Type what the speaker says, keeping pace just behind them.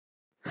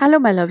Hello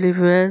my lovely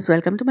viewers,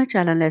 welcome to my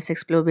channel let's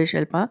explore with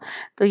Shilpa.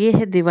 तो ये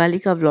है दिवाली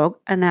का vlog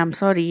and I am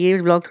sorry ये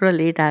vlog थोड़ा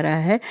लेट आ रहा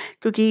है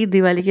क्योंकि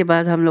दिवाली के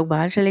बाद हम लोग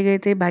बाहर चले गए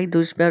थे भाई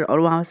दूज पर और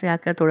वहाँ से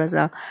आकर थोड़ा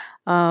सा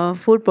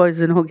फूड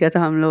पॉइजन हो गया था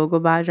हम लोगों को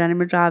बाहर जाने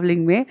में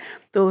ट्रैवलिंग में।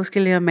 तो उसके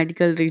लिए हम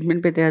मेडिकल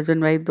ट्रीटमेंट पे थे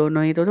हस्बैंड वाइफ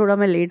दोनों ही, तो थोड़ा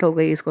मैं लेट हो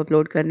गई इसको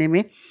अपलोड करने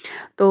में।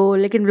 तो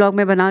लेकिन व्लॉग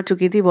मैं बना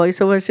चुकी थी,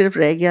 वॉइस ओवर सिर्फ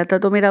रह गया था,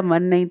 तो मेरा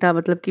मन नहीं था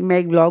मतलब कि मैं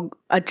एक व्लॉग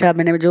अच्छा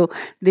मैंने जो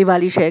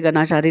दिवाली शेयर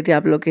करना चाह रही थी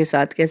आप लोग के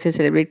साथ कैसे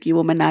सेलिब्रेट की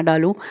वो मैं ना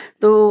डालूं।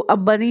 तो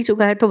अब बन ही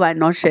चुका है तो why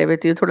not share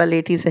with you, थोड़ा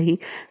लेट ही सही।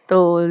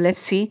 तो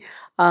लेट्स सी।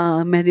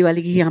 मैं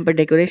दिवाली की यहाँ पर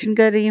डेकोरेशन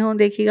कर रही हूँ,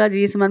 देखिएगा जी।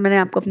 ये सामान मैंने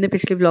आपको अपने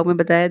पिछले व्लॉग में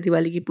बताया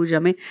दिवाली की पूजा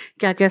में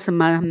क्या क्या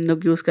सामान हम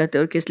लोग यूज़ करते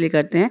हैं और किस लिए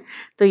करते हैं।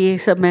 तो ये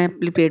सब मैं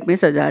अपनी प्लेट में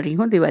सजा रही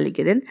हूँ दिवाली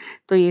के दिन।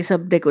 तो ये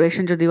सब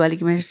डेकोरेशन जो दिवाली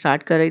की मैं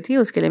स्टार्ट कर रही थी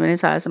उसके लिए मैंने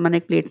सारा सामान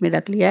एक प्लेट में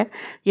रख लिया है।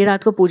 ये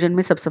रात को पूजन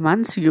में सब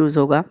सामान यूज़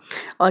होगा।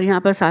 और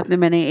यहाँ पर साथ में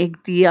मैंने एक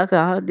दिया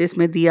का,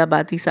 जिसमें दिया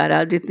बाती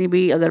सारा जितनी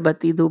भी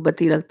अगरबत्ती धूप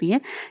बत्ती लगती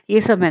हैं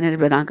ये सब मैंने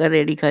बनाकर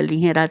रेडी कर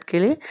ली हैं रात के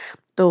लिए।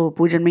 तो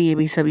पूजन में ये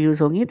भी सब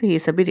यूज़ होंगी, तो ये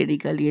सब भी रेडी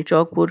कर लिए।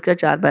 चौक पूर का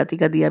 4 बाती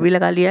का दिया भी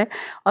लगा लिया है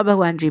और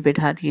भगवान जी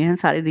बैठा दिए हैं,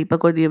 सारे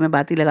दीपक और दिए में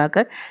बाती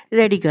लगाकर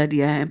रेडी कर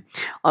दिया है।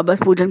 और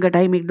बस पूजन का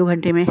टाइम 1-2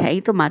 घंटे में है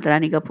ही, तो माता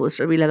रानी का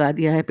पोस्टर भी लगा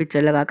दिया है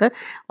पिक्चर लगाकर।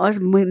 और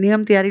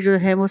नियम तैयारी जो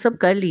है वो सब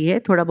कर ली है,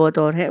 थोड़ा बहुत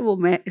और है वो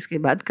मैं इसके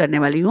बाद करने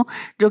वाली हूँ,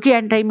 जो कि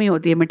एंड टाइम में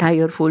होती है। मिठाई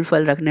और फूल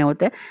फल रखने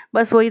होते हैं,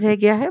 बस वही रह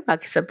गया है,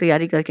 बाकी सब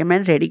तैयारी करके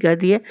मैंने रेडी कर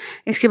दी है।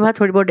 इसके बाद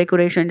थोड़ी बहुत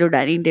डेकोरेशन जो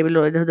डाइनिंग टेबल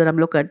और इधर उधर हम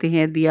लोग करते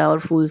हैं दिया और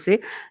फूल से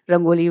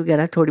रंगोली वगैरह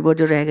थोड़ी बहुत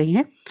जो रह गई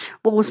हैं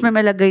वो उसमें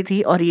मैं लग गई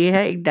थी। और ये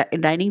है एक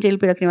डाइनिंग टेबल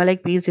पे रखने वाला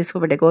एक पीस जिसको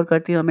मैं डेकोर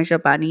करती हूँ हमेशा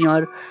पानी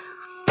और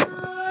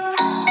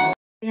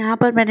यहाँ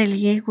पर मैंने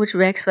लिए कुछ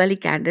वैक्स वाली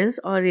कैंडल्स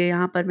और ये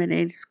यहाँ पर मैंने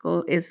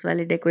इसको इस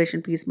वाले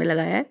डेकोरेशन पीस में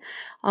लगाया है।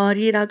 और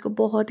ये रात को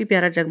बहुत ही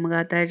प्यारा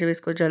जगमगाता है जब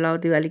इसको जलाओ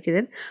दिवाली के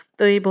दिन,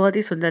 तो ये बहुत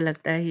ही सुंदर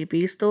लगता है ये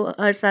पीस। तो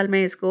हर साल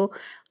मैं इसको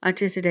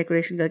अच्छे से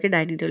डेकोरेशन करके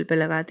डाइनिंग टेबल पे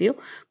लगाती हूँ।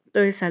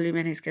 तो इस साल भी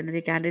मैंने इसके अंदर ये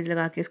कैंडल्स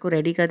लगा के इसको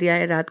रेडी कर दिया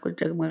है रात को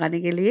जगमगाने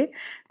के लिए।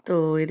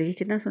 तो ये देखिए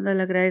कितना सुंदर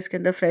लग रहा है। इसके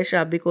अंदर फ्रेश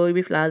आप भी कोई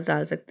भी फ्लावर्स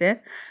डाल सकते हैं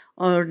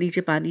और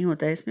नीचे पानी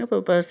होता है इसमें,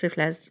 ऊपर से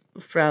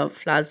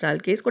फ्लावर्स डाल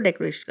के इसको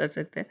डेकोरेशन कर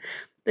सकते हैं।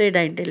 तो ये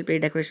डाइनिंग टेबल पे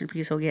डेकोरेशन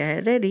पीस हो गया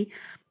है रेडी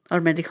और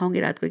मैं दिखाऊंगी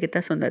रात को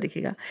कितना सुंदर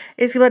दिखेगा।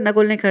 इसके बाद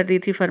नकुल ने कर दी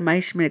थी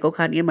फरमाइश मेरे को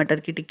खानी है मटर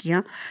की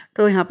टिक्कियाँ।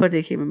 तो यहाँ पर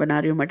देखिए मैं बना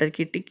रही हूँ मटर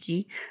की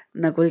टिक्की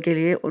नकुल के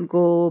लिए।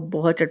 उनको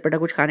बहुत चटपटा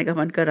कुछ खाने का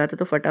मन कर रहा था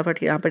तो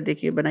फटाफट यहाँ पर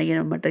देखिए बनाई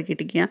है मटर की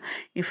टिक्कियाँ।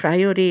 ये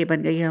फ्राई हो रही है, ये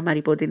बन गई है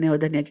हमारी पुदीने और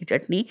धनिया की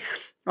चटनी।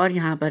 और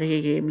यहाँ पर है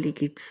ये इमली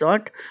की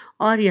सॉट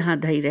और यहाँ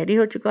दही रेडी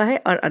हो चुका है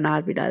और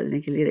अनार भी डालने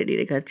के लिए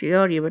रेडी रखा चाहिए।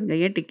 और ये बन गई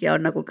है टिक्कियाँ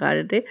और नकुल खा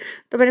रहे थे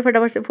तो मैंने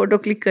फटाफट से फ़ोटो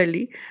क्लिक कर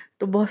ली।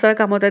 तो बहुत सारा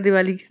काम होता है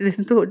दिवाली के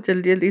दिन, तो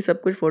जल्दी जल्दी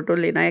सब कुछ फ़ोटो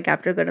लेना या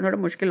कैप्चर करना थोड़ा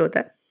मुश्किल होता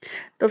है।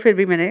 तो फिर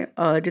भी मैंने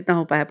जितना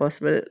हो पाया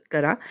पॉसिबल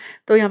करा।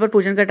 तो यहाँ पर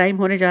पूजन का टाइम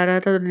होने जा रहा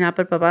था तो यहाँ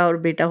पर पापा और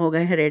बेटा हो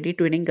गए हैं रेडी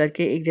ट्विनिंग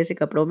करके एक जैसे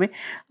कपड़ों में।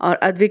 और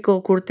अद्विक को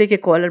कुर्ते के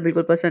कॉलर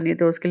बिल्कुल पसंद नहीं,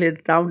 तो उसके लिए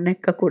राउंड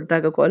नेक का कुर्ता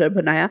का कॉलर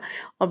बनाया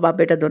और बाप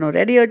बेटा दोनों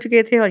रेडी हो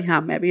चुके थे। और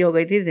यहाँ मैं भी हो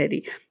गई थी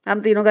रेडी।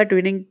 हम तीनों का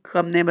ट्विनिंग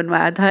हमने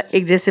बनवाया था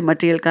एक जैसे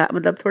मटेरियल का,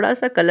 मतलब थोड़ा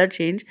सा कलर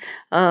चेंज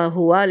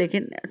हुआ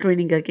लेकिन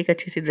ट्विनिंग करके एक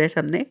अच्छी सी ड्रेस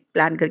हमने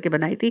प्लान करके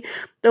बनाई थी।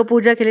 तो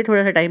पूजा के लिए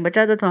थोड़ा सा टाइम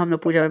बचा था तो हम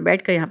लोग पूजा में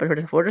बैठ कर यहाँ पर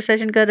थोड़ा सा फोटो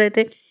सेशन कर रहे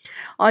थे।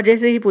 और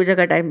जैसे ही पूजा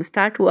का टाइम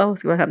स्टार्ट हुआ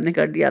उसके बाद हमने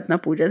कर दिया अपना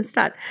पूजन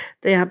स्टार्ट।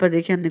 तो यहाँ पर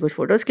देखिए हमने कुछ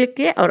फ़ोटोज़ क्लिक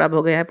किए और अब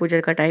हो गया है पूजन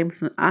का टाइम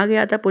आ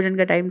गया था, पूजन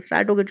का टाइम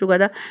स्टार्ट हो चुका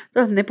था।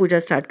 तो हमने पूजा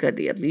स्टार्ट कर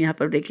दी अपनी। यहाँ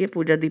पर देखिए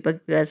पूजा दीपक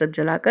वगैरह सब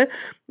जलाकर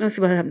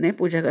उसके बाद हमने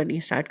पूजा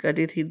करनी स्टार्ट कर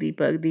दी थी।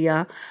 दीपक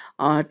दिया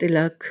और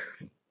तिलक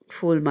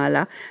फूल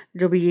माला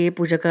जो भी ये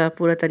पूजा का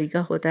पूरा तरीका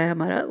होता है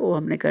हमारा वो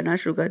हमने करना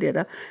शुरू कर दिया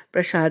था।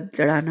 प्रसाद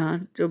चढ़ाना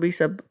जो भी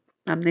सब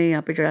हमने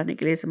यहाँ पे चढ़ाने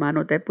के लिए सामान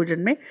होता है पूजन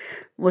में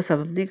वो सब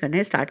हमने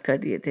करने स्टार्ट कर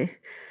दिए थे।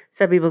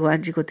 सभी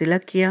भगवान जी को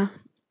तिलक किया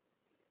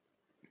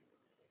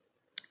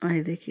और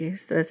ये देखिए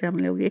इस तरह से हम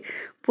लोग ये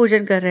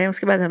पूजन कर रहे हैं।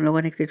 उसके बाद हम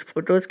लोगों ने कुछ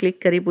फ़ोटोज़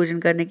क्लिक करी पूजन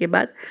करने के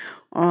बाद।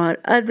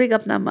 और अद्विक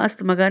अपना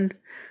मस्त मगन,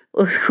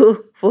 उसको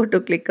फ़ोटो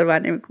क्लिक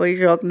करवाने में कोई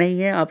शौक़ नहीं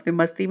है, अपनी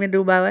मस्ती में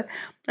डूबा हुआ है।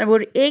 अब वो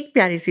एक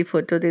प्यारी सी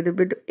फ़ोटो दे दो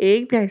बेटो,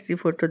 एक प्यारी सी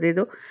फ़ोटो दे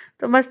दो,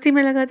 तो मस्ती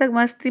में लगा था।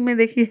 मस्ती में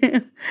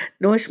देखिए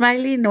नो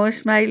स्माइली नो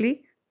स्माइली।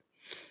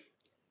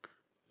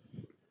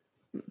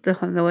 तो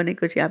हम लोगों ने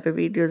कुछ यहाँ पे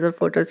वीडियोज़ और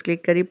फ़ोटोज़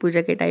क्लिक करी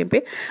पूजा के टाइम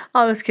पे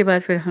और उसके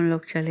बाद फिर हम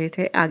लोग चले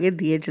थे आगे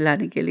दिए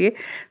जलाने के लिए।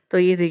 तो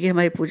ये देखिए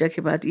हमारी पूजा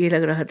के बाद ये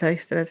लग रहा था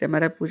इस तरह से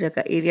हमारा पूजा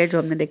का एरिया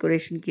जो हमने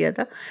डेकोरेशन किया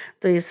था।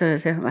 तो इस तरह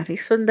से हमारी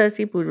सुंदर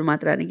सी पूजा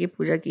माता रानी की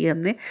पूजा की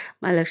हमने,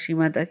 माँ लक्ष्मी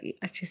माता की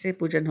अच्छे से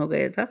पूजन हो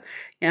गया था।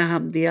 यहाँ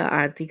हम दिया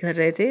आरती कर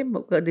रहे थे।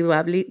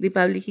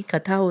 दीपावली की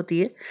कथा होती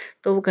है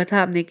तो वो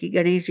कथा हमने की,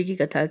 गणेश जी की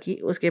कथा की।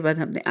 उसके बाद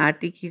हमने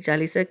आरती की,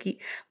 चालीसा की,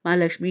 माँ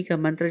लक्ष्मी का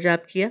मंत्र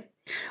जाप किया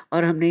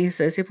और हमने इस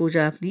तरह से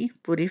पूजा अपनी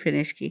पूरी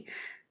फिनिश की।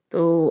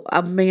 तो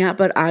अब मैं यहाँ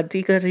पर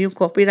आरती कर रही हूँ,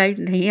 कॉपीराइट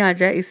नहीं आ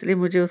जाए इसलिए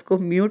मुझे उसको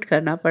म्यूट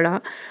करना पड़ा।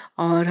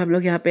 और हम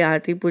लोग यहाँ पे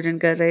आरती पूजन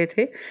कर रहे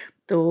थे।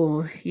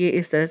 तो ये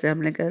इस तरह से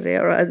हमने कर रहे हैं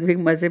और अद्विक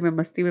मज़े में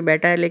मस्ती में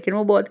बैठा है, लेकिन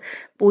वो बहुत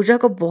पूजा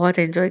को बहुत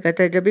एंजॉय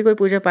करता है। जब भी कोई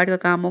पूजा पाठ का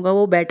काम होगा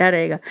वो बैठा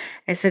रहेगा,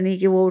 ऐसा नहीं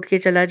कि वो उठ के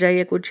चला जाए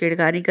या कुछ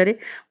छेड़खानी करे।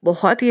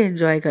 बहुत ही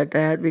एंजॉय करता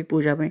है अद्विक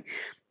पूजा में।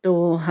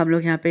 तो हम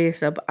लोग यहाँ पे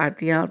सब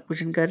आरतियाँ और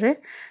पूजन कर रहे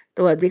हैं,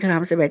 तो अद्विक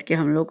आराम से बैठ के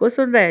हम लोग को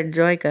सुन रहा है,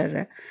 एंजॉय कर रहा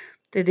है।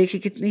 तो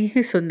देखिए कितनी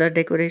ही सुंदर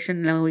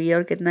डेकोरेशन हुई है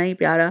और कितना ही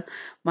प्यारा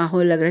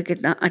माहौल लग रहा है,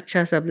 कितना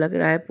अच्छा सब लग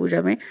रहा है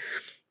पूजा में।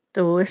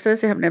 तो इस तरह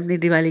से हमने अपनी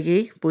दिवाली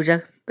की पूजा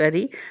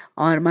करी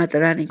और माता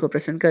रानी को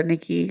प्रसन्न करने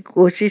की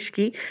कोशिश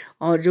की,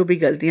 और जो भी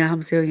गलतियां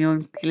हमसे हुई हैं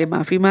उनके लिए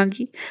माफ़ी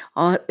मांगी,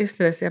 और इस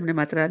तरह से हमने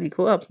माता रानी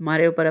को अब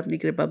हमारे ऊपर अपनी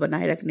कृपा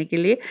बनाए रखने के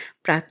लिए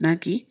प्रार्थना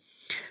की।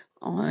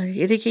 और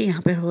ये देखिए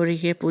यहाँ पे हो रही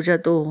है पूजा,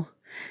 तो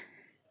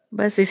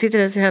बस इसी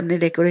तरह से हमने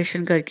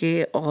डेकोरेशन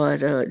करके और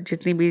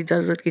जितनी भी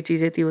ज़रूरत की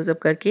चीज़ें थी वो सब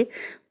करके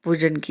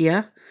पूजन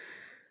किया।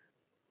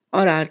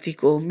 और आरती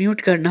को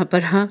म्यूट करना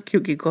पड़ा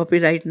क्योंकि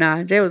कॉपीराइट ना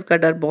आ जाए, उसका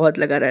डर बहुत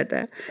लगा रहता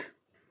है।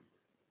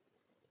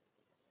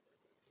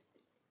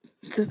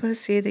 तो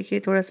बस ये देखिए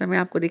थोड़ा सा मैं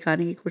आपको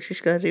दिखाने की कोशिश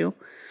कर रही हूँ।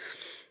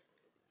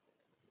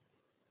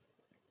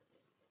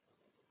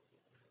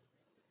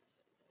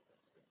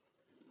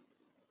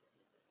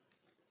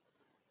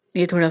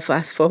 ये थोड़ा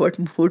फास्ट फॉरवर्ड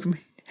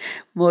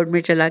मोड में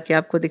चला के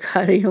आपको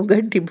दिखा रही हूँ।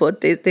 घंटी बहुत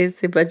तेज़ तेज़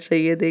से बज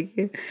रही है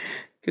देखिए,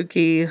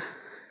 क्योंकि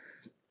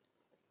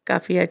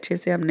काफ़ी अच्छे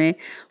से हमने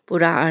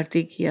पूरा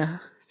आरती किया,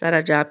 सारा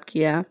जाप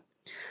किया।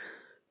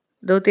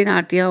 2-3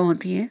 आरतियाँ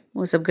होती हैं,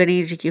 वो सब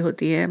गणेश जी की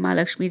होती है, माँ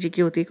लक्ष्मी जी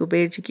की होती है,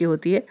 कुबेर जी की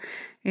होती है।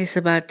 ये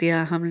सब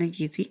आरतियाँ हमने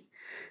की थी।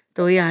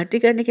 तो ये आरती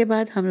करने के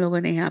बाद हम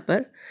लोगों ने यहाँ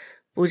पर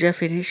पूजा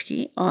फिनिश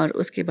की और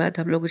उसके बाद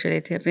हम लोग चले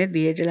थे अपने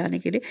दिए जलाने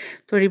के लिए।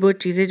 थोड़ी बहुत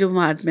चीज़ें जो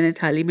मैंने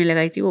थाली में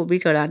लगाई थी वो भी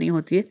चढ़ानी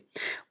होती है,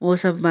 वो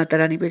सब माता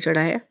रानी पे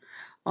चढ़ाया।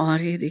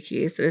 और ये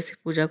देखिए इस तरह से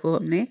पूजा को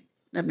हमने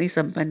अपनी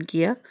संपन्न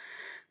किया।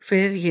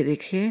 फिर ये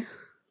देखिए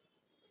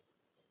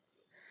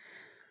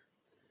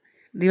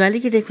दिवाली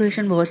की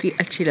डेकोरेशन बहुत ही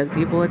अच्छी लगती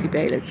है, बहुत ही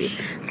प्यारी लगती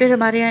है। फिर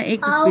हमारे यहाँ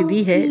एक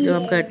विधि है जो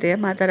हम करते हैं,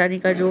 माता रानी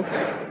का जो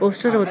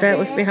पोस्टर होता है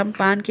उस पे हम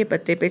पान के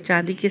पत्ते पे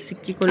चांदी के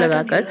सिक्के को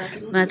लगाकर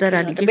माता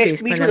रानी के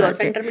फेस पर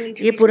लगाते हैं।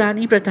 ये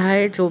पुरानी प्रथा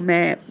है जो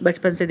मैं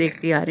बचपन से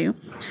देखती आ रही हूँ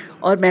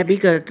और मैं भी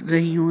कर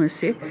रही हूँ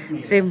इससे।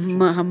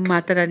 हम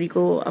माता रानी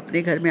को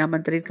अपने घर में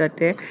आमंत्रित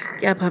करते हैं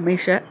कि आप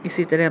हमेशा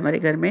इसी तरह हमारे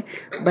घर में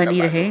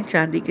बनी रहें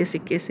चांदी के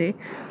सिक्के से।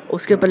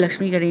 उसके ऊपर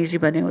लक्ष्मी गणेश जी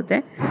बने होते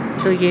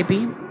हैं, तो ये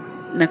भी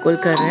नकुल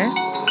कर रहा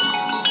है।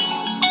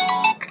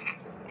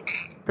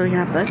 तो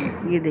यहाँ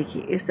पर ये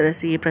देखिए इस तरह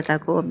से ये प्रथा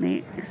को हमने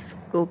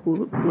इसको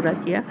पूरा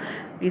किया।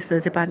 इस तरह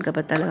से पान का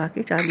पत्ता लगा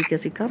के चांदी का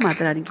सिक्का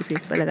माता रानी की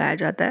फेस पर लगाया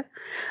जाता है।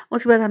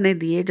 उसके बाद हमने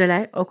दिए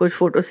जलाए और कुछ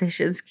फ़ोटो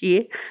सेशंस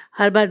किए।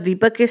 हर बार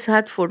दीपक के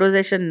साथ फ़ोटो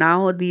सेशन ना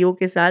हो दियों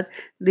के साथ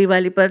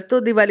दिवाली पर, तो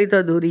दिवाली तो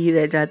अधूरी ही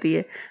रह जाती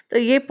है। तो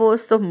ये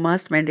पोस्ट तो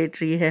मस्ट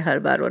मैंडेटरी है हर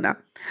बार होना।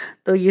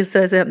 तो इस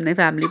तरह से हमने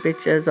फैमिली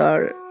पिक्चर्स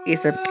और ये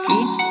सब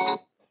की।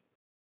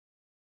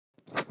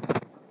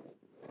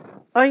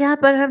 और यहाँ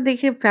पर हम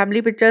देखिए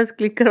फैमिली पिक्चर्स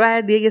क्लिक करवाया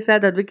दिए के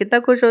साथ। अद्विक कितना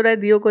खुश हो रहा है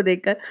दियों को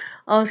देखकर।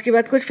 और उसके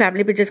बाद कुछ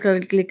फैमिली पिक्चर्स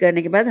क्लिक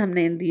करने के बाद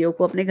हमने इन दियों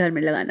को अपने घर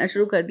में लगाना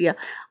शुरू कर दिया।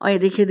 और ये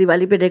देखिए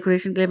दिवाली पे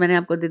डेकोरेशन के लिए मैंने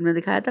आपको दिन में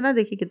दिखाया था ना,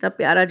 देखिए कितना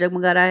प्यारा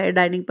जगमगा रहा है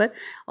डाइनिंग पर।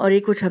 और ये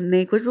कुछ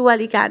हमने खुशबू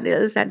वाली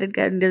कैंडल्स, सेंटेड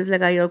कैंडल्स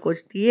लगाई और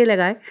कुछ दिए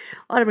लगाए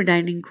और अपनी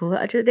डाइनिंग को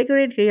अच्छे से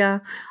डेकोरेट किया।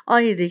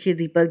 और ये देखिए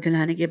दीपक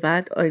जलाने के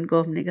बाद और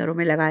इनको अपने घरों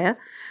में लगाया।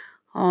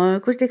 और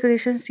कुछ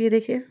डेकोरेशंस ये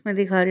देखिए मैं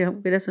दिखा रही हूँ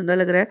कितना सुंदर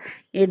लग रहा है।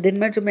 ये दिन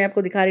में जो मैं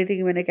आपको दिखा रही थी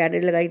कि मैंने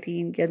कैंडल लगाई थी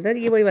इनके अंदर,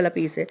 ये वही वाला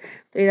पीस है।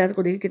 तो ये रात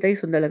को देखिए कितना ही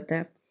सुंदर लगता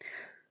है।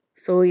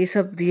 सो ये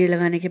सब दिए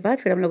लगाने के बाद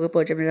फिर हम लोग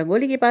पहुँचे अपनी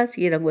रंगोली के पास।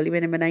 ये रंगोली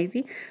मैंने बनाई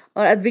थी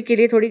और अद्विक के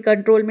लिए थोड़ी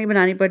कंट्रोल में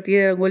बनानी पड़ती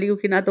है रंगोली,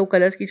 क्योंकि ना तो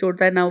कलर्स की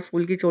छोड़ता है ना वो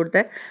फूल की छोड़ता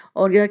है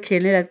और यह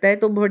खेलने लगता है,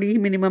 तो बड़ी ही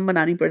मिनिमम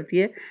बनानी पड़ती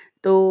है।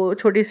 तो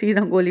छोटी सी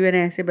रंगोली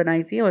मैंने ऐसे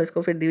बनाई थी और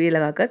इसको फिर दिए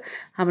लगाकर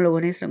हम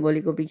लोगों ने इस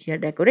रंगोली को भी किया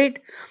डेकोरेट।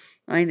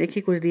 और ये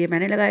देखिए कुछ दिए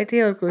मैंने लगाए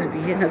थे और कुछ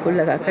दिए नकुल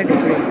लगाकर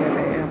डेकोरेट कर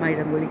रहे हैं हमारी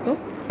रंगोली को।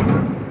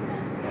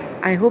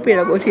 आई होप ये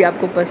रंगोली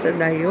आपको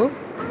पसंद आई हो।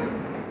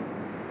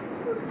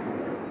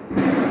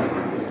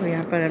 सो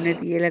यहाँ पर हमने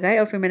दिए लगाए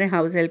और फिर मैंने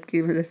हाउस हेल्प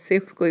की मदद से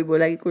उसको ही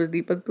बोला कि कुछ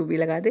दीपक तू भी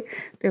लगा दे।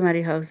 तो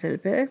हमारी हाउस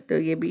हेल्प है, तो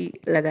ये भी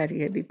लगा रही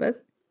है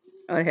दीपक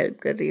और हेल्प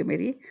कर रही है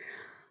मेरी।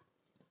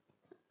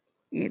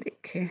 ये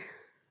देखें,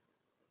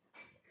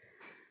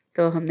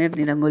 तो हमने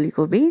अपनी रंगोली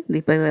को भी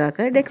दीपक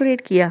लगाकर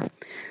डेकोरेट किया।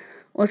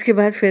 उसके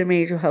बाद फिर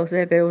मेरी जो हाउस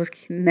हेल्प है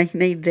उसकी नई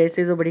नई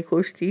ड्रेसेस वो बड़ी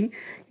खुश थी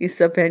इस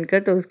सब पहनकर,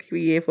 तो उसकी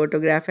भी ये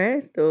फ़ोटोग्राफ है।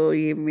 तो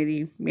ये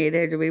मेरी मेड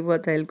है जो मेरी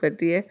बहुत हेल्प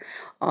करती है।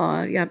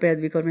 और यहाँ पे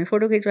अद्विक और मैं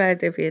फ़ोटो खिंचवाए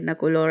थे, फिर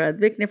नकुल और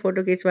अद्विक ने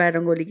फ़ोटो खिंचवाया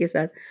रंगोली के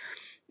साथ।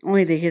 और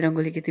ये देखिए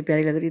रंगोली कितनी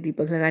प्यारी लग रही है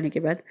दीपक लगाने के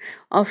बाद।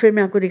 और फिर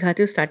मैं आपको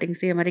दिखाती हूँ स्टार्टिंग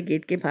से हमारे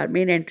गेट के बाहर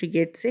मेन एंट्री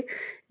गेट से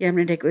ये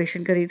हमने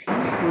डेकोरेशन करी थी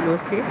फूलों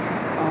से,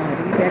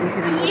 और ये प्यारी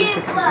सी रंगोली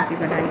छोटी छोटी सी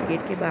बनाई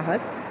गेट के बाहर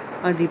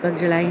और दीपक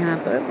जलाए यहाँ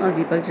पर। और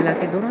दीपक जला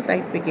के दोनों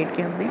साइड पे गेट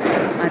के हमने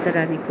माता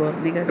रानी को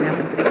अपने घर में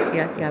आमंत्रित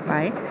किया कि आप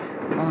आएँ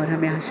और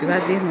हमें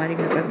आशीर्वाद दें, हमारे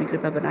घर पर अपनी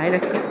कृपा बनाए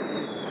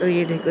रखें। तो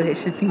ये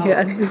डेकोरेशन ये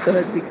अद्विक और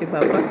अद्विक के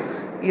पापा,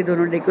 ये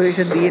दोनों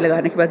डेकोरेशन दिए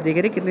लगाने के बाद देख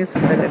रहे कितनी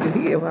सुंदर लग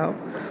रही है, वाह।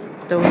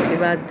 तो उसके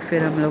बाद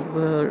फिर हम लोग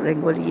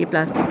रंगोली, ये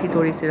प्लास्टिक की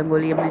थोड़ी सी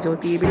रंगोली हमने जो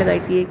थी ये भी लगाई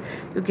थी,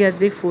 क्योंकि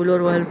अद्विक फूल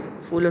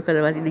और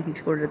कलर वाली नहीं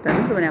छोड़ देता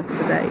है, तो मैंने आपको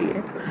बताया ही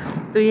है।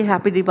 तो ये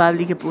हैप्पी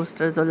दीपावली के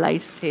पोस्टर्स और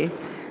लाइट्स थे,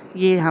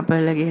 ये यहाँ पर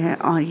लगे हैं।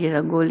 और ये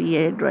रंगोली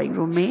है ड्राइंग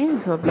रूम में,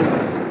 जो अभी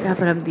जहाँ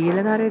पर हम दिए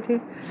लगा रहे थे,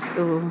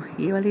 तो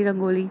ये वाली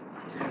रंगोली।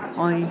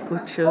 और ये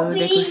कुछ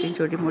डेकोरेशन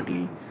छोटी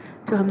मोटी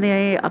जो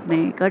हमने अपने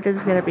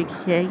कर्टन्स वगैरह पे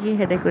की है, ये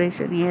है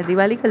डेकोरेशन। ये है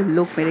दिवाली का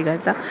लुक मेरे घर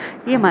का।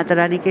 ये माता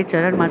रानी के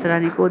चरण, माता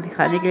रानी को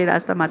दिखाने के लिए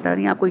रास्ता, माता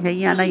रानी आपको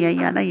यहीं आना,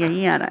 यहीं आना,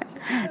 यहीं आना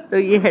है। तो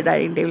ये है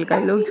डाइनिंग टेबल का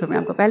लुक, जो मैं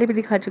आपको पहले भी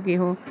दिखा चुकी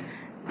हूँ।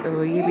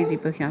 तो ये भी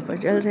दीपक यहाँ पर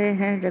जल रहे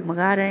हैं,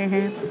 जगमगा रहे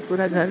हैं,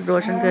 पूरा घर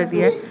रोशन कर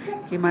दिया है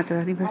कि माता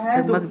रानी बस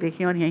जगमग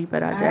देखें और यहीं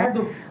पर आ जाए।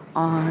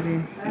 और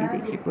ये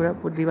देखिए पूरा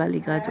दिवाली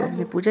का जो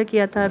हमने पूजा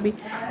किया था अभी,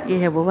 ये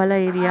है वो वाला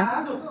एरिया।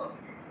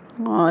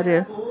 और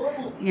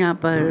यहाँ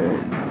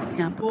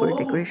पर पूरी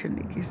डेकोरेशन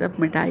देखिए, सब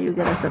मिठाई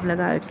वगैरह सब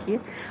लगा रखी है।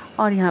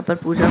 और यहाँ पर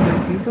पूजा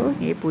होती, तो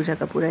ये पूजा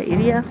का पूरा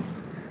एरिया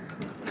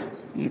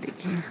ये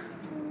देखिए।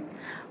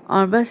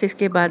 और बस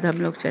इसके बाद हम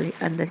लोग चले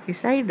अंदर की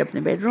साइड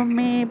अपने बेडरूम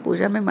में।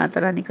 पूजा में माता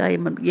रानी का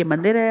ये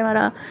मंदिर है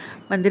हमारा।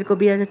 मंदिर को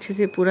भी आज अच्छे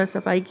से पूरा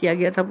सफाई किया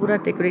गया था, पूरा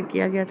डेकोरेट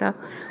किया गया था।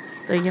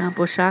 तो यहाँ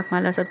पोशाक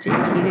माला सब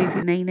चेंज की गई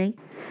थी, नई नई।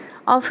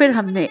 और फिर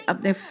हमने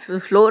अपने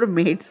फ्लोर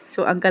मेट्स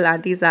जो अंकल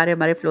आंटी सारे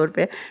हमारे फ्लोर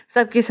पे,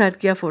 सबके साथ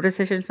किया फ़ोटो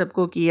सेशन,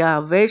 सबको किया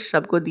विश,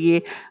 सबको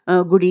दिए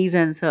गुडीज़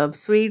एंड सब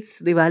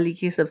स्वीट्स दिवाली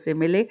की, सबसे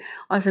मिले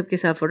और सबके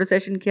साथ फ़ोटो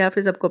सेशन किया।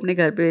 फिर सबको अपने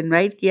घर पे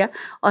इनवाइट किया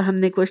और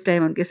हमने कुछ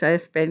टाइम उनके साथ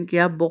स्पेंड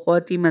किया।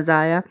 बहुत ही मज़ा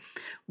आया,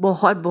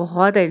 बहुत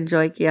बहुत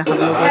एंजॉय किया हम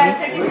लोगों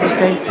ने। कुछ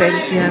टाइम स्पेंड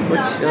किया,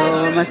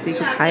 कुछ मस्ती,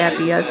 कुछ खाया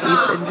पिया,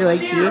 स्वीट्स एंजॉय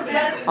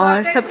किए।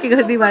 और सबके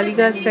घर दिवाली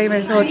का इस टाइम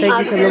ऐसा होता है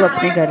कि सब लोग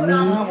अपने घर में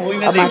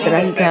ही माता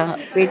रानी का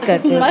वेट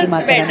करते हैं कि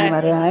माता रानी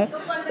हमारे यहाँ आए।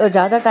 तो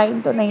ज़्यादा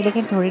टाइम तो नहीं,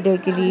 लेकिन थोड़ी देर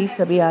के लिए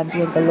सभी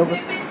आंटी अंकल लोग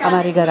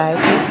हमारे घर आए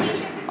थे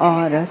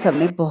और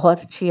सबने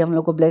बहुत अच्छी हम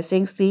लोग को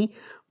ब्लेसिंग्स दी।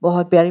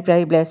 बहुत प्यारी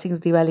प्यारी ब्लेसिंग्स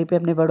दिवाली पे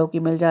अपने बड़ों की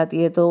मिल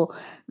जाती है तो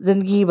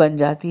ज़िंदगी ही बन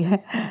जाती है।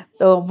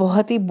 तो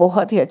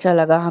बहुत ही अच्छा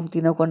लगा हम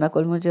तीनों को,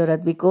 नकुल, मुझे और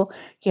अद्विक को,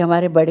 कि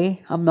हमारे बड़े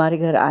हमारे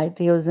घर आए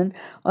थे उस दिन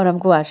और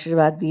हमको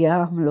आशीर्वाद दिया,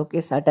 हम लोग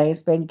के साथ टाइम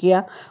स्पेंड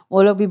किया।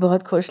 वो लोग भी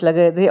बहुत खुश लग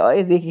रहे थे। और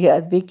ये देखिए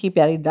अद्विक की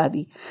प्यारी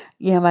दादी,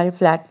 ये हमारे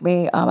फ्लैट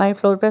में हमारे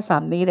फ्लोर पर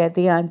सामने ही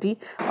रहती है आंटी,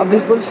 और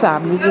बिल्कुल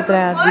फैमिली की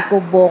तरह अद्विक को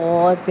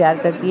बहुत प्यार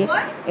करती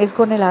है।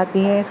 इसको नहलाती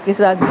हैं, इसके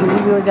साथ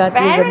गीली भी हो जाती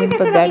है, ज़मीन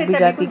पर बैठ भी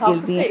जाती,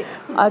 खेलती हैं।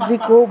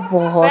 अद्विक को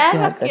बहुत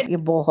प्यार करती है,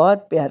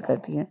 बहुत प्यार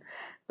करती हैं।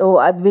 तो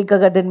अद्विक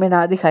अगर दिन में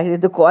ना दिखाई दे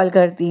तो कॉल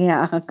करती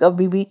हैं,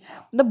 कभी भी,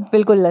 मतलब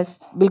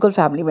बिल्कुल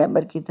फैमिली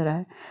मेम्बर की तरह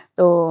है।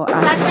 तो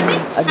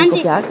अद्विक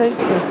को प्यार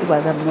करती है। उसके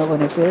बाद हम लोगों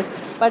ने फिर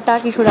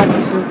पटाखे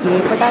छुड़ाने शुरू किए।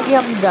 पटाखे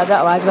हम ज़्यादा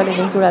आवाज़ वाले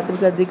नहीं छुड़ाते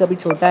क्योंकि अद्विक अभी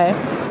छोटा है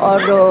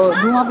और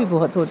धुआं भी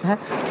बहुत होता है।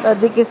 तो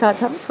अद्विक के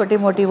साथ हम छोटे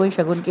मोटे वही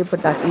शगुन के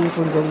पटाखे,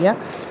 फुलझड़ियाँ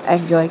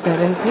एंजॉय कर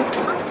रहे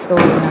थे। तो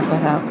यहाँ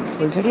पर हम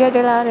फुलझड़ियाँ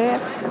जला रहे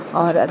हैं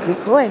और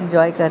अद्विक को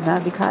एंजॉय करना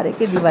दिखा रहे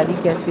कि दिवाली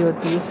कैसी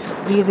होती है।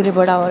 धीरे धीरे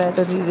बड़ा हो रहा है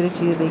तो धीरे धीरे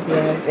चीज़ें देख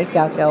रहे हैं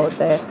क्या क्या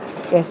होता है,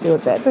 कैसे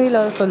होता है। तो ये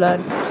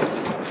लर्न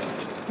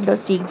तो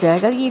सीख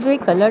जाएगा। ये जो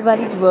एक कलर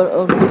वाली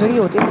फुलझड़ी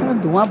होती है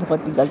उसमें धुआं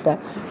बहुत निकलता है,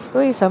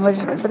 तो ये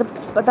मतलब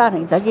पता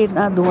नहीं था कि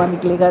इतना धुआं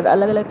निकलेगा।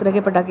 अलग अलग तरह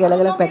के पटाखे, अलग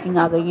अलग पैकिंग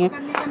आ गई हैं।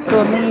 तो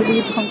हमने ये भी,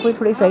 हमको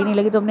थोड़ी सही नहीं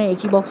लगी तो हमने एक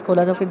ही बॉक्स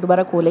खोला था, फिर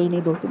दोबारा खोला ही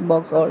नहीं, 2-3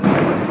 बॉक्स और,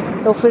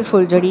 तो फिर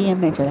फुलझड़ी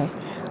हमने चलाई।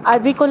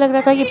 अद्विक को लग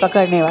रहा था ये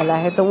पकड़ने वाला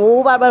है, तो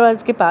वो बार बार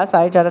इसके पास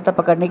आए जा रहा था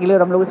पकड़ने के लिए,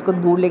 और हम लोग इसको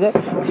दूर ले गए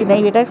कि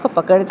नहीं बेटा इसको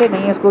पकड़ते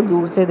नहीं है, इसको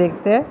दूर से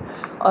देखते हैं।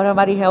 और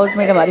हमारी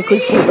हाउसमेट हमारी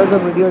कुछ फोटोज़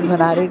और वीडियोज़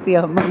बना रही थी,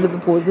 हम मतलब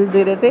पोजेस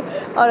दे रहे थे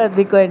और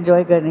अद्विक को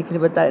एंजॉय करने के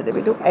लिए बता रहे थे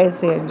बेटू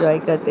ऐसे एंजॉय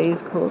करते हैं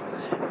इसको।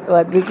 तो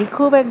अद्विक की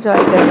खूब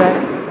एंजॉय कर रहा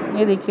है।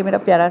 ये देखिए मेरा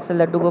प्यारा सा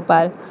लड्डू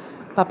गोपाल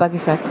पापा के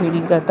साथ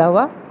ट्विनिंग करता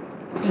हुआ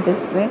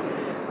इसमें।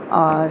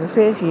 और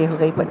फिर ये हो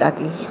गई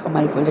पटाखे,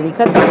 हमारी फुलझड़ी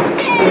खत्म।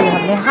 फिर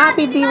हमने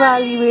हैप्पी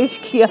दिवाली विश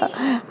किया,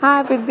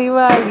 हैप्पी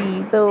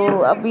दिवाली। तो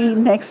अभी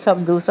नेक्स्ट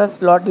हम दूसरा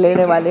स्लॉट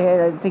लेने वाले हैं,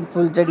 आई थिंक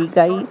फुलझड़ी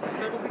का ही।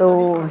 तो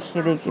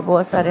ये देखिए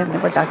बहुत सारे हमने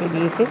पटाखे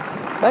लिए थे,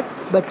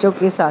 बट बच्चों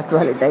के साथ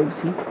वाले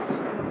टाइप्स ही।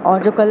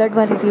 और जो कलर्ड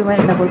वाली थी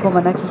मैंने नकुल को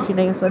मना की कि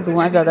नहीं उसमें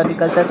धुआं ज़्यादा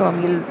निकलता है तो हम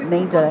ये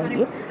नहीं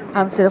जलाएंगे,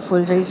 हम सिर्फ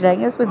फुलझड़ी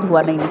जलाएंगे, उसमें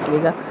धुआं नहीं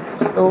निकलेगा।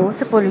 तो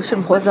उससे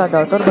पोल्यूशन बहुत ज़्यादा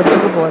होता है और बच्चों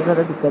को बहुत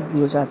ज़्यादा दिक्कत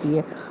भी हो जाती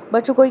है।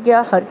 बच्चों को ही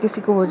क्या, हर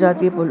किसी को हो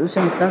जाती है।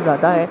 पोल्यूशन इतना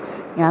ज़्यादा है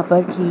यहाँ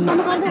पर कि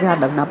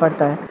ध्यान रखना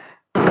पड़ता है,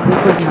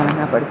 बिल्कुल ध्यान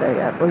रखना पड़ता है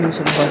यार,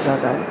 पोल्यूशन बहुत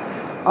ज़्यादा है।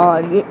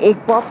 और ये एक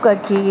पॉप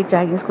करके ये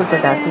चाइनीज़ कोई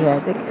पटाखे आए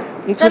थे,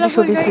 ये छोटी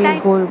छोटी सी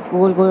गोल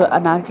गोल गोल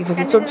अनार की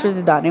जैसे छोटे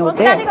छोटे दाने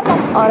होते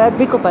हैं। और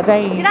अद्विक को पता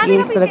ही ये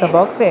इस तरह का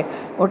बॉक्स है,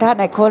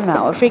 उठाना है, खोलना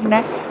और फेंकना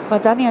है।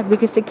 पता नहीं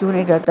अद्विक इससे क्यों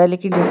नहीं डरता है,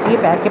 लेकिन जैसे ये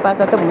पैर के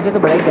पास आता है मुझे तो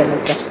बड़ा ही डर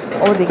लगता है।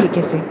 और देखिए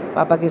कैसे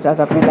पापा के साथ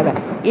अपने लगा,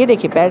 ये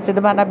देखिए पैर से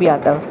दबाना भी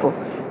आता है उसको।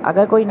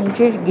 अगर कोई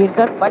नीचे गिर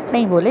कर पट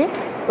नहीं बोले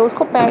तो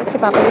उसको पैर से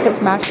पापा जैसे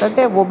स्मैश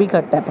करते हैं वो भी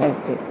करता है पैर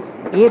से।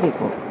 ये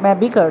देखो मैं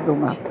भी कर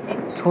दूंगा,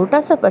 छोटा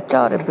सा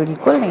बच्चा और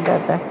बिल्कुल नहीं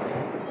डरता है।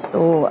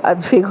 तो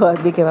अद्विक और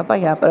अद्विक के पापा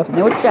यहाँ पर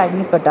अपने वो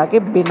चाइनीज़ पटाखे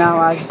बिना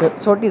आवाज़,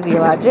 छोटी सी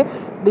आवाज़ से,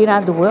 बिना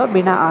धुएँ और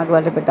बिना आग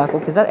वाले पटाखों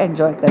के साथ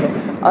एंजॉय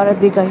करें। और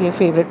अद्विक का ये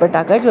फेवरेट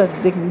पटाखा है जो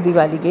अद्विक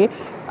दिवाली के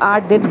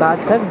 8 दिन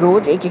बाद तक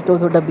रोज़ 1-1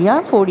 2-2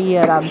 डब्बियाँ फोड़ी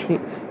है आराम से,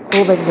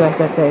 खूब एंजॉय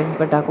करता है इन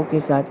पटाखों के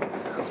साथ।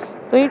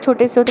 तो ये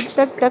छोटे से होते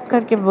टक टक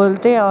करके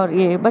बोलते हैं और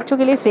ये बच्चों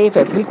के लिए सेफ़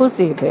है, बिल्कुल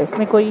सेफ़ है।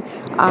 इसमें कोई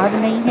आग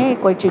नहीं है,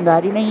 कोई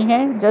चिंगारी नहीं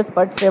है, जस्ट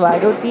पट से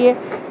आवाज़ होती है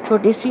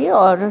छोटी सी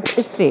और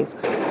इट्स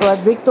सेफ़। तो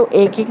अद्विक तो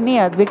एक-एक नहीं,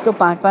 अद्विक तो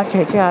 5-5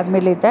 6-6 हाथ में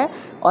लेता है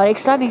और एक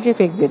साथ नीचे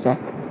फेंक देता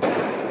है।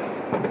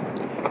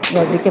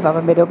 अद्विक के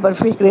पापा मेरे ऊपर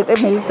फेंक रहे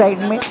थे मेरी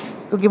साइड में,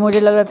 क्योंकि मुझे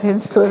लग रहा था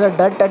इनसे थोड़ा सा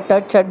डर, टट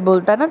टट छट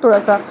बोलता है ना थोड़ा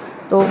सा,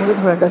 तो मुझे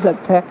थोड़ा डर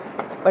लगता है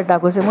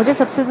पटाखों से। मुझे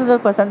सबसे ज़्यादा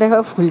पसंद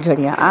है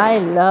फुलझड़ियाँ, आई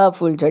लव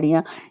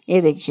फुलझड़ियाँ।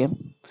 ये देखिए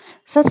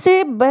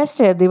सबसे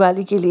बेस्ट है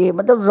दिवाली के लिए,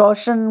 मतलब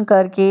रोशन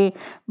करके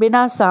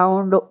बिना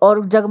साउंड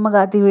और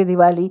जगमगाती हुई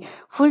दिवाली,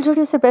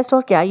 फुलझड़ी से बेस्ट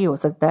और क्या ही हो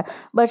सकता है।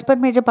 बचपन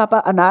में जब पापा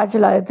अनार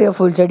जलाते थे और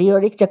फुलझड़ी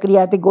और एक चक्री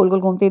आती गोल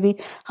गोल घूमती थी,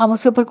 हम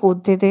उसके ऊपर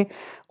कूदते थे,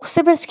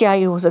 उससे बेस्ट क्या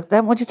ही हो सकता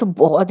है। मुझे तो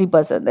बहुत ही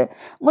पसंद है।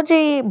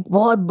 मुझे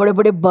बहुत बड़े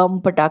बड़े बम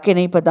पटाखे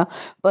नहीं पता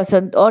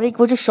पसंद, और एक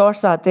वो जो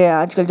शॉट्स आते हैं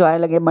आजकल जो आने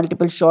लगे,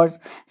 मल्टीपल शॉट्स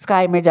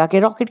स्काई में जाके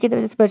रॉकेट की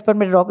तरह, जैसे बचपन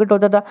में रॉकेट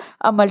होता था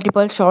अब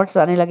मल्टीपल शॉट्स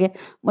आने लगे,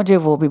 मुझे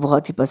वो भी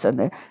बहुत ही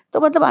पसंद है। तो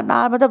मतलब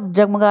अनार, मतलब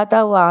जगमगाता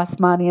हुआ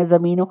आसमान या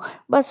ज़मीन हो,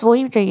 बस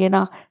वही चाहिए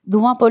ना।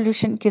 धुआं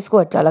पोल्यूशन किसको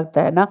अच्छा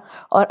लगता है ना,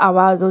 और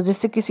आवाज़ हो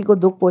जिससे किसी को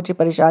दुख पहुँचे,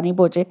 परेशानी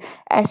पहुँचे,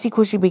 ऐसी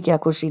खुशी भी क्या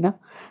खुशी ना।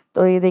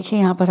 तो ये देखिए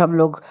यहाँ पर हम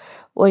लोग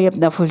वही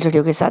अपना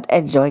फुलझड़ियों के साथ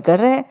एंजॉय कर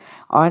रहे हैं।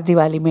 और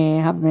दिवाली में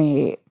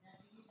हमने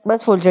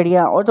बस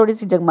फुलझड़ियाँ और थोड़ी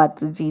सी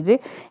जगमगाती चीज़ें,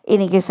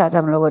 इन्हीं के साथ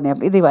हम लोगों ने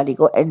अपनी दिवाली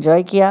को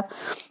एंजॉय किया।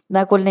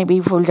 नकुल ने भी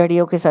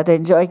फुलझड़ियों के साथ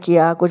एंजॉय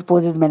किया, कुछ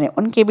पोजेज़ मैंने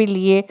उनके भी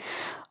लिए,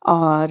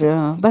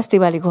 और बस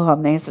दिवाली को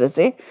हमने इस तरह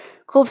से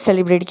खूब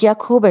सेलिब्रेट किया,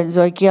 खूब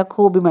एंजॉय किया,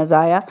 खूब ही मज़ा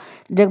आया।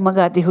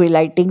 जगमगाती हुई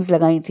लाइटिंग्स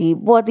लगाई थी,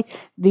 बहुत ही,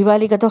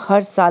 दिवाली का तो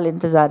हर साल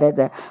इंतज़ार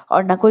रहता है,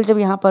 और नकुल जब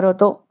यहाँ पर हो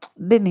तो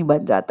दिन ही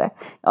बन जाता है।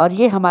 और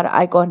ये हमारा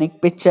आइकॉनिक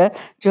पिक्चर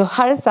जो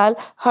हर साल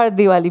हर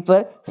दिवाली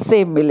पर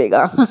सेम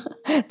मिलेगा।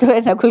 तो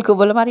मैं नकुल को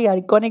बोला हमारी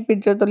आइकॉनिक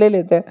पिक्चर तो ले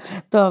लेते हैं,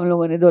 तो हम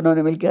लोगों ने दोनों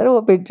ने मिलकर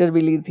वो पिक्चर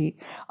भी ली थी।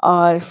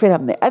 और फिर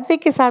हमने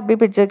अद्विक के साथ भी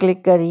पिक्चर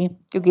क्लिक करी,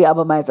 क्योंकि अब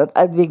हमारे साथ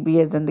अद्विक भी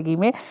है ज़िंदगी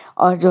में,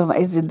 और जो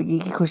हमारी ज़िंदगी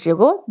की खुशियों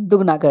को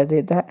दुगना कर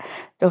देता है।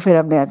 तो फिर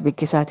हमने अद्विक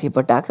के साथ ही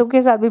पटाखों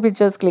के साथ भी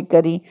पिक्चर्स क्लिक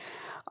करी,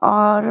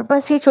 और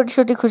बस ये छोटी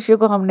छोटी खुशियों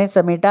को हमने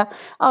समेटा।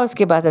 और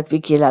उसके बाद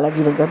अद्विक के लाला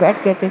जी बनकर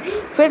बैठ गए थे।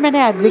 फिर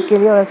मैंने अद्विक के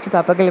लिए और उसके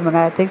पापा के लिए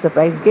मंगाया था एक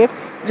सरप्राइज़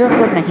गिफ्ट जो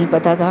उनको नहीं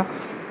पता था।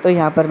 तो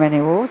यहाँ पर मैंने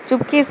वो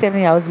चुपके से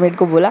अपने हाउसमेट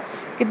को बोला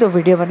कि तो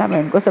वीडियो बना,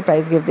 मैं उनको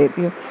सरप्राइज़ गिफ्ट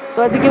देती हूँ।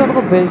 तो अद्विक के पापा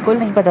को बिल्कुल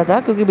नहीं पता था,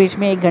 क्योंकि बीच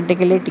में 1 घंटे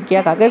के लिए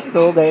टिकिया खाकर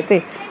सो गए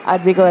थे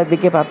अद्विक और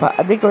अद्विक के पापा।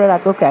 अद्विक थोड़ा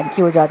रात को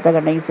क्रैंकी हो जाता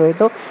अगर नहीं सोए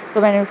तो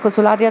मैंने उसको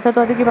सुला दिया था,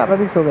 तो अद्विक के पापा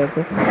भी सो गए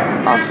थे।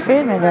 और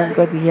फिर मैंने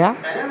उनको दिया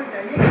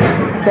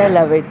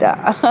बेला बेटा।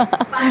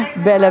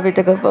 बेला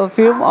बेटा का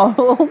परफ्यूम, और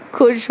वो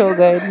खुश हो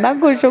गए, इतना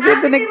खुश हो गए,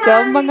 तूने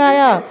कब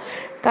मंगाया,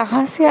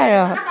 कहाँ से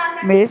आया,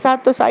 मेरे साथ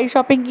तो सारी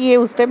शॉपिंग की है,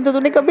 उस टाइम तो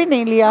तूने कभी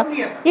नहीं लिया,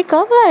 ये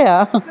कब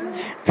आया।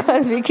 तो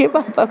अद्विक के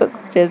पापा का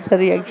कुछ ऐसा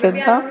रिएक्शन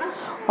था,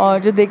 और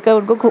जो देखकर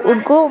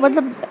उनको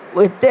मतलब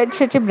इतने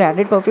अच्छे अच्छे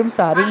ब्रांडेड परफ्यूम्स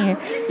आ रही हैं,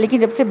 लेकिन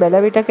जब से बेला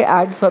बेटा के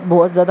एड्स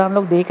बहुत ज़्यादा हम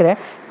लोग देख रहे हैं,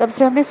 तब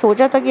से हमने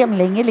सोचा था कि हम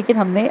लेंगे, लेकिन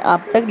हमने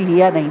अब तक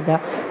लिया नहीं था।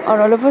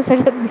 और all of a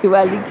sudden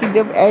Diwali की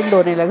जब एंड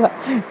होने लगा,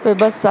 तो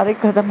बस सारे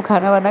ख़त्म,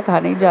 खाना वाना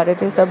खाने ही जा रहे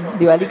थे सब,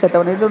 दिवाली ख़त्म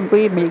होने तो उनको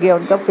ये मिल गया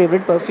उनका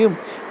फेवरेट परफ्यूम,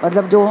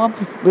 मतलब जो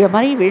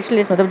हमारी विश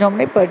लिस्ट, मतलब जो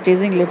हमने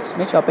परचेजिंग लिस्ट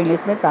में, शॉपिंग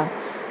लिस्ट में था,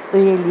 तो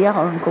ये लिया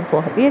और उनको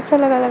बहुत ही अच्छा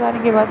लगा। लगाने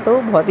के बाद तो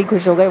बहुत ही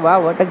खुश हो गए, वाह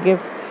what a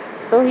gift,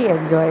 so he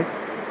enjoyed.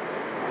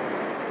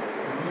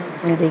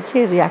 मैं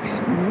देखिए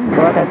रिएक्शन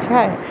बहुत अच्छा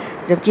है।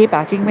 जबकि ये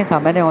पैकिंग में था,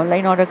 मैंने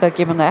ऑनलाइन ऑर्डर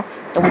करके मंगाया,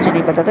 तो मुझे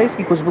नहीं पता था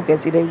इसकी खुशबू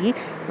कैसी रहेगी,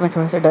 तो मैं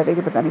थोड़ा सा डर रही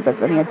थी, पता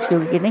नहीं अच्छी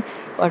होगी कि नहीं,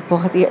 और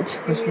बहुत ही अच्छी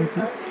खुशबू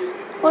थी।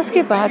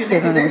 उसके बाद फिर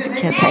उन्होंने मुझे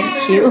किया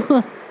थैंक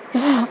यू।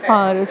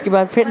 और उसके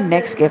बाद फिर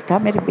नेक्स्ट गिफ्ट था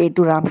मेरे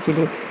बेटू राम के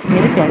लिए,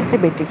 मेरे प्यारे से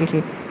बेटे के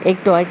लिए,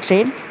 एक टॉय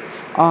ट्रेन,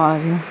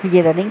 और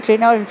ये रनिंग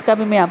ट्रेन है, और इसका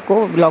भी मैं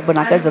आपको व्लॉग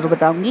बनाकर ज़रूर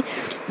बताऊंगी।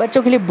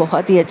 बच्चों के लिए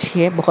बहुत ही अच्छी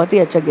है, बहुत ही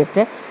अच्छा गिफ्ट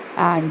है,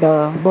 एंड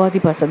बहुत ही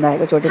पसंद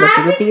आएगा छोटे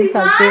बच्चों को। 3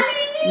 साल से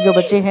जो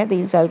बच्चे हैं,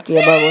 3 साल के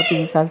अबव, वो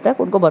 3 साल तक,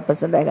 उनको बहुत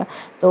पसंद आएगा।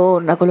 तो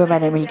नकुल और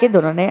मैंने मिलके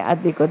दोनों ने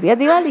अद्विक को दिया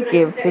दिवाली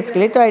गिफ्ट, इसके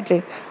लिए टॉय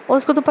ट्रेन।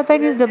 उसको तो पता ही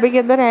नहीं इस डब्बे के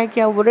अंदर है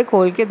क्या, वो बोले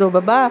खोल के दो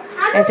बाबा,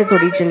 ऐसे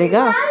थोड़ी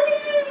चलेगा।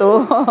 तो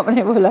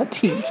हमने बोला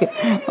ठीक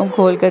है, हम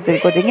खोल कर तेरे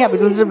को देंगे, अभी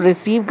तू सिर्फ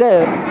रिसीव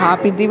कर,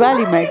 happy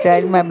Diwali my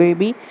child, my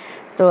baby.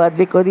 तो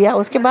अद्विक को दिया।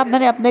 उसके बाद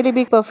मैंने अपने लिए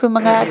भी एक परफ्यूम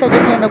मंगाया था, जो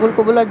मैंने नकुल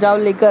को बोला जाओ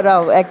लेकर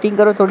आओ, एक्टिंग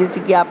करो थोड़ी सी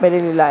कि आप मेरे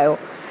लिए लाए हो।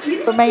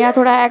 तो मैं यहाँ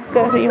थोड़ा एक्ट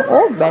कर रही हूँ,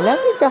 ओ बेला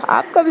बेटा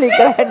आप कब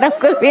लेकर आए,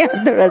 नकुल भी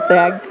यहाँ थोड़ा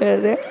सा एक्ट कर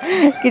रहे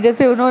हैं कि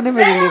जैसे उन्होंने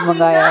मेरे लिए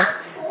मंगाया है।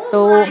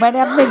 तो मैंने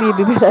अपने लिए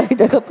भी बेला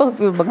बेटा का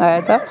परफ्यूम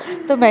मंगाया था,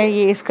 तो मैं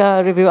ये इसका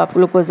रिव्यू आप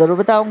लोग को ज़रूर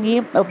बताऊंगी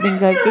ओपनिंग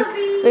करके।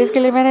 सो इसके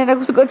लिए मैंने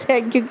नकुल को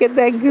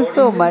thank you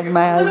so much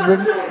my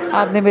husband,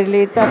 आपने मेरे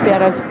लिए इतना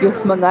प्यारा सा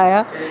गिफ्ट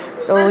मंगाया।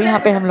 तो यहाँ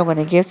पे हम लोगों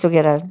ने गिफ्ट्स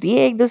वगैरह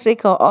दिए एक दूसरे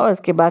को, और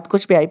उसके बाद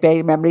कुछ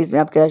प्यारी-प्यारी मेमोरीज़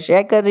मैं आपके साथ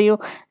शेयर कर रही हूँ,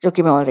 जो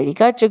कि मैं ऑलरेडी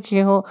कर चुकी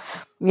हूँ।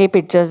 ये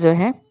पिक्चर्स जो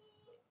हैं,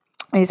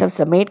 ये सब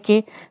समेट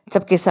के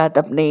सबके साथ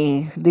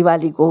अपने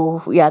दिवाली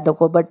को, यादों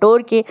को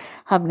बटोर के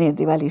हमने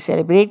दिवाली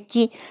सेलिब्रेट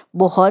की।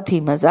 बहुत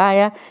ही मज़ा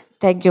आया।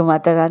 Thank you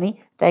Mata Rani,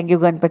 thank you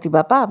Ganpati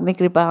Bappa, अपनी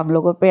कृपा हम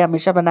लोगों पे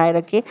हमेशा बनाए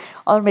रखे,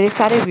 और मेरे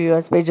सारे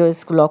व्यूअर्स पे जो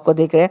इस व्लॉग को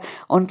देख रहे हैं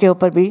उनके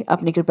ऊपर भी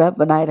अपनी कृपा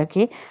बनाए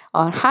रखे।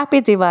 और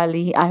हैप्पी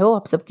दिवाली। आई होप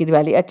आप सबकी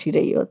दिवाली अच्छी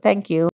रही हो। Thank you.